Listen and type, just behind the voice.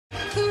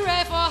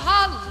Hooray for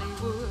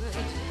Hollywood,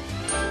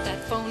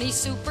 that phony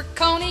super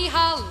coney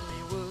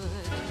Hollywood.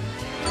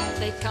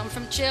 They come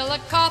from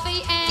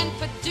Chillicothe and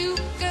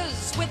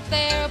Paducahs with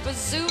their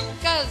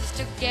bazookas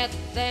to get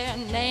their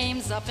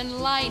names up in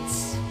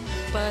lights.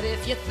 But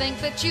if you think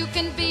that you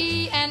can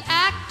be an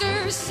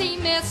actor, see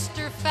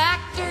Mr.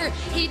 Factor,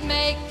 he'd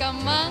make a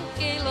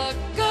monkey look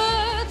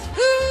good.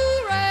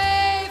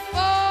 Hooray for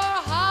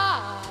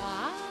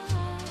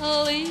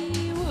Hollywood.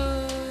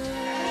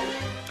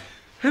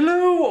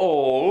 Hello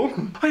all!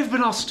 I've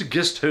been asked to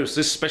guest host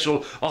this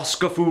special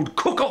Oscar food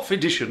cook-off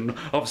edition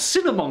of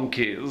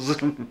Cinemonkeys.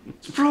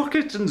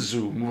 Sprocket and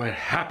Zoom, we're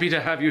happy to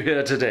have you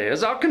here today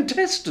as our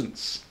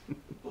contestants.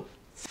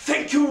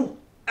 Thank you,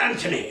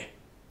 Anthony.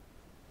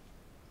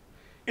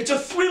 It's a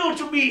thrill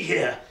to be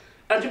here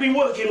and to be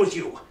working with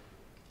you.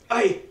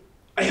 I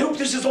hope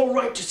this is all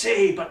right to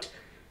say, but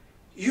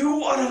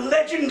you are a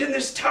legend in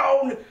this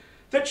town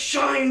that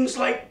shines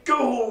like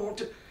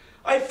gold.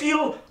 I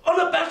feel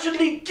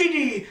unabashedly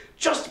giddy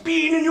just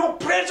being in your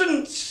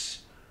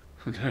presence.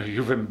 No,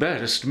 you've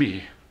embarrassed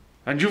me.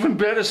 And you've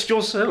embarrassed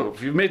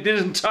yourself. You've made this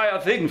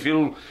entire thing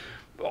feel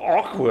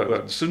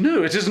awkward. So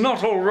no, it is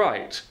not all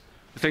right.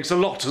 Thanks a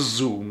lot,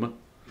 Zoom.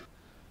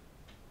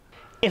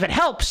 If it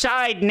helps,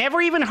 I'd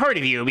never even heard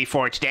of you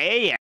before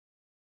today.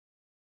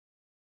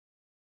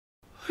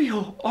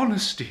 Your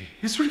honesty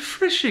is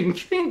refreshing.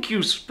 Thank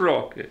you,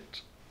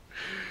 Sprocket.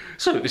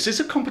 So, this is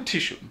a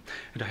competition,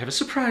 and I have a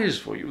surprise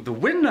for you. The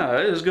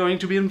winner is going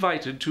to be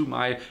invited to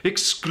my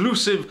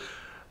exclusive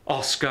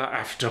Oscar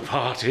after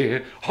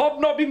party,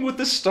 hobnobbing with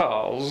the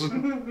stars.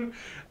 And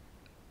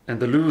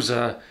the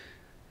loser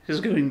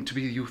is going to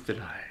be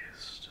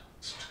euthanized.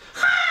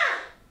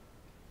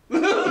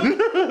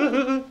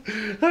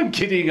 I'm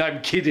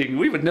kidding.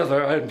 We would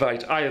never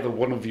invite either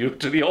one of you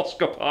to the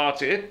Oscar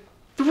party.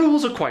 The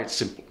rules are quite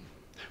simple.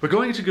 We're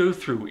going to go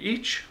through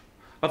each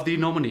of the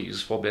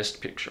nominees for Best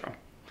Picture.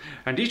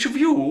 And each of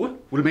you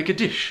will make a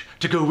dish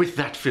to go with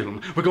that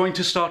film. We're going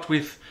to start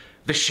with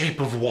The Shape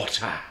of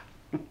Water.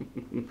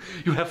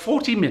 You have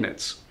 40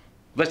 minutes.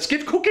 Let's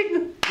get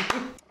cooking.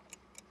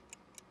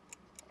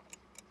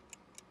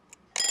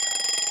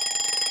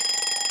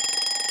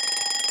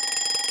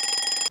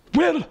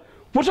 Well,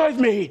 what I've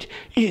made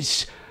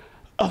is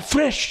a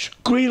fresh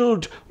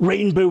grilled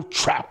rainbow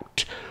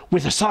trout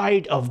with a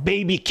side of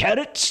baby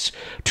carrots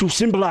to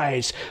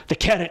symbolize the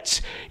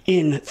carrots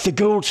in the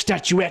gold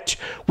statuette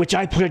which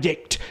I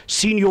predict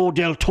Senor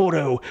del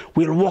Toro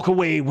will walk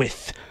away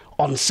with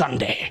on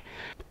Sunday.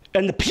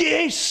 And the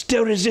pièce de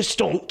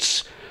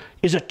résistance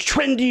is a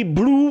trendy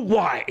blue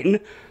wine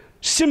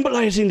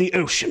symbolizing the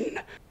ocean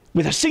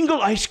with a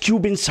single ice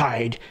cube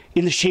inside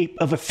in the shape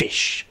of a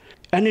fish.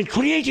 And in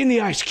creating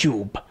the ice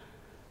cube,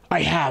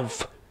 I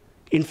have,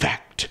 in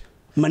fact,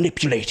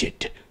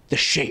 manipulated the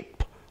shape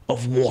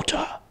of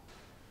water.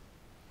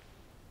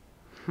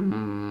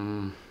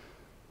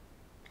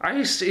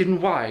 Ice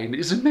in wine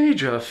is a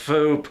major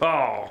faux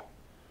pas.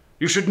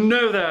 You should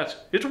know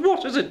that. It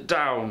waters it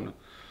down.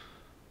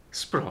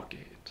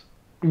 Sprocket.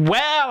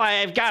 Well,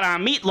 I've got a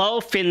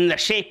meatloaf in the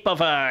shape of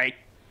a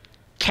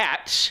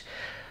cat,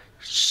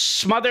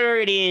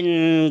 smothered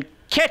in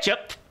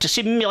ketchup to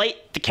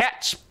simulate the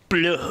cat's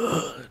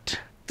blood.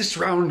 This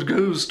round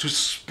goes to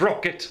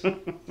Sprocket.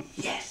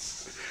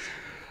 Yes.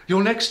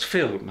 Your next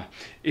film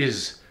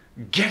is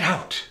Get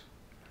Out.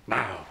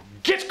 Now,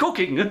 get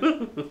cooking.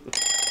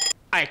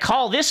 I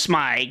call this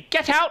my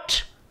Get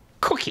Out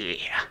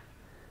cookie.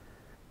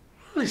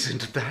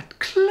 Isn't that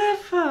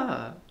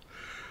clever?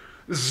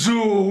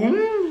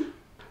 Zoom?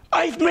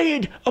 I've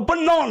made a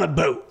banana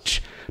boat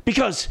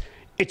because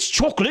it's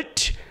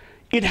chocolate,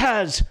 it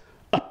has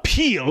a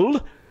peel,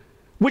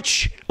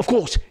 which, of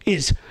course,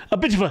 is a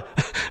bit of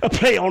a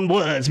play on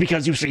words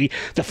because, you see,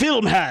 the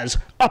film has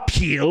a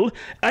Peel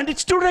and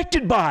it's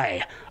directed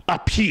by a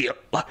Peel,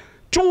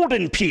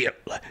 Jordan Peele.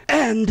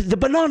 And the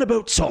Banana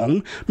Boat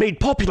song, made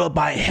popular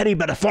by Harry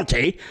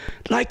Belafonte,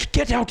 like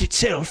Get Out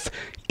itself,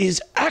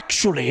 is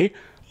actually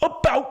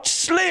about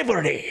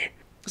slavery.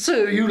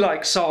 So you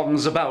like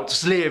songs about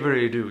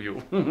slavery, do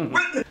you?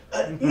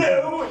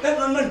 No,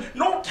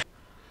 not.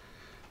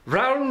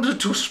 Round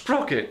to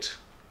Sprocket.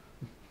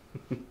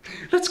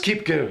 Let's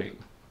keep going.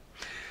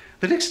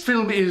 The next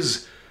film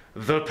is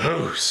The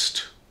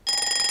Post.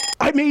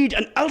 I made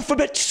an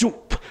alphabet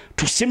soup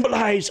to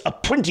symbolize a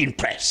printing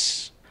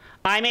press.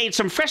 I made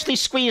some freshly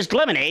squeezed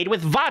lemonade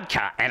with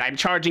vodka, and I'm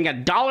charging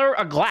 $1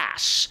 a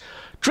glass.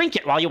 Drink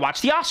it while you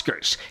watch the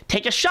Oscars.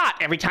 Take a shot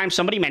every time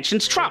somebody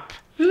mentions Trump.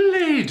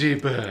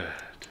 Ladybird.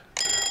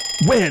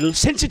 Well,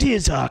 since it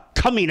is a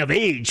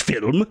coming-of-age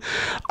film,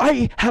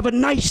 I have a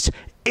nice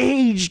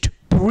aged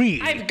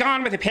breed. I've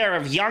gone with a pair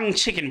of young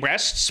chicken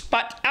breasts,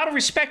 but out of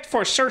respect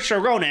for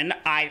Saoirse Ronan,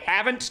 I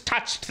haven't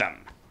touched them.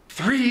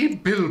 3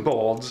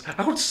 billboards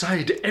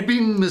outside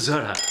Ebbing,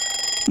 Missouri.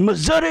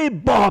 Missouri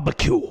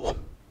barbecue.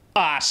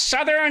 A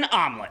southern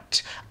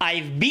omelet.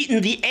 I've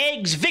beaten the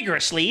eggs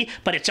vigorously,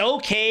 but it's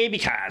okay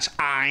because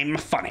I'm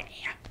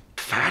funny.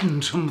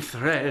 Phantom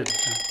Thread.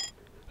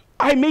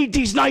 I made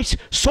these nice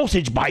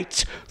sausage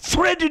bites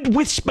threaded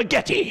with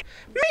spaghetti.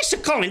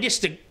 Mr. calling this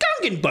the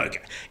Gungan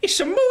burger. It's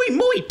a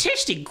muy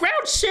tasty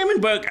ground salmon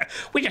burger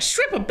with a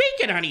strip of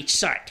bacon on each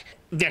side.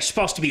 They're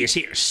supposed to be his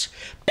ears.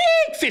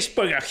 Big fish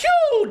burger,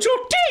 huge,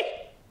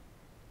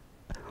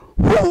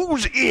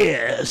 Whose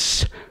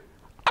ears?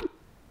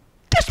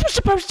 This was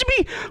supposed to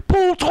be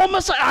Paul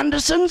Thomas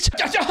Anderson's.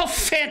 Oh,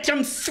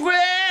 Phantom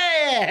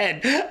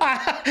Thread!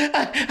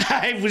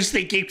 I was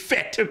thinking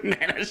Phantom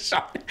Menace.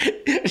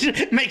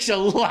 Makes a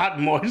lot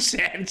more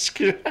sense.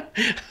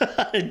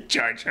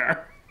 Jar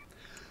Jar.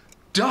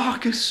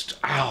 Darkest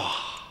hour.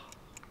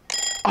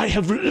 I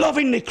have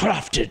lovingly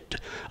crafted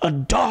a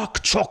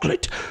dark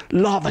chocolate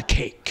lava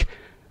cake,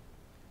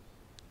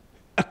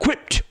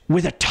 equipped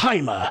with a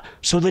timer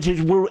so that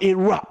it will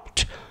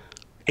erupt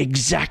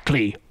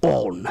exactly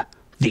on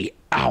the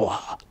hour.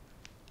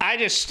 I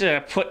just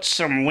put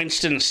some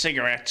Winston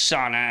cigarettes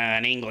on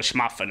an English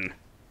muffin.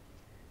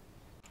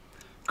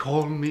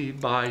 Call me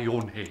by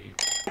your name.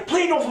 I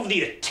played off of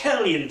the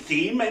Italian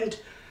theme and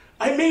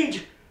I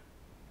made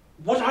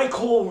what I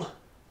call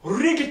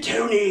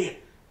rigatoni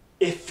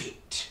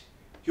effete.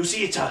 You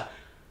see, it's a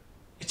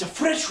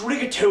fresh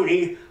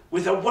rigatoni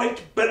with a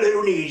white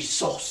bologna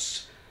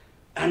sauce,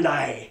 and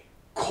I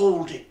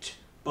called it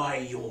by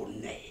your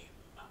name.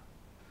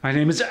 My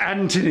name is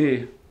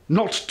Anthony,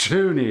 not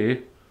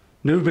Tony.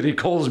 Nobody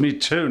calls me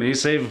Tony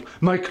save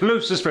my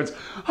closest friends.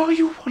 Are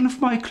you one of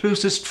my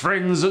closest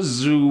friends,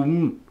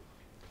 Zoom?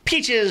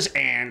 Peaches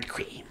and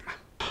cream.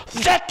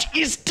 That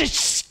is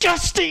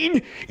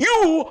disgusting!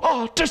 You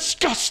are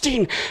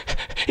disgusting!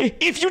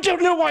 If you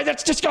don't know why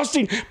that's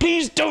disgusting,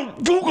 please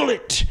don't Google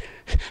it!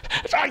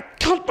 I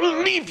can't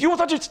believe you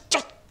thought it's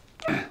just...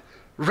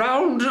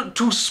 Round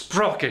to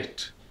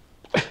Sprocket.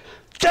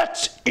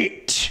 That's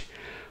it!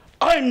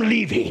 I'm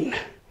leaving.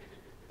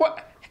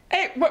 What?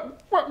 Hey,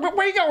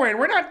 where you going?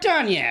 We're not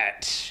done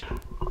yet.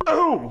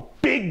 Oh,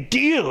 big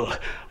deal.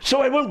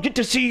 So I won't get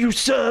to see you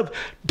serve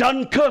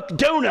Dunkirk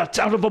donuts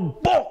out of a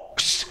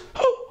box.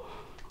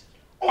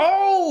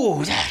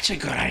 Oh, that's a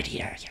good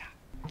idea, yeah.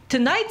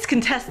 Tonight's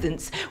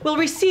contestants will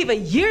receive a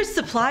year's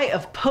supply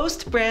of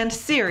Post-brand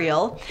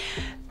cereal,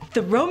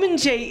 the Roman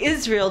J.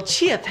 Israel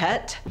Chia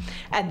Pet,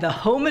 and the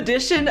home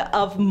edition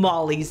of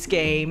Molly's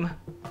Game.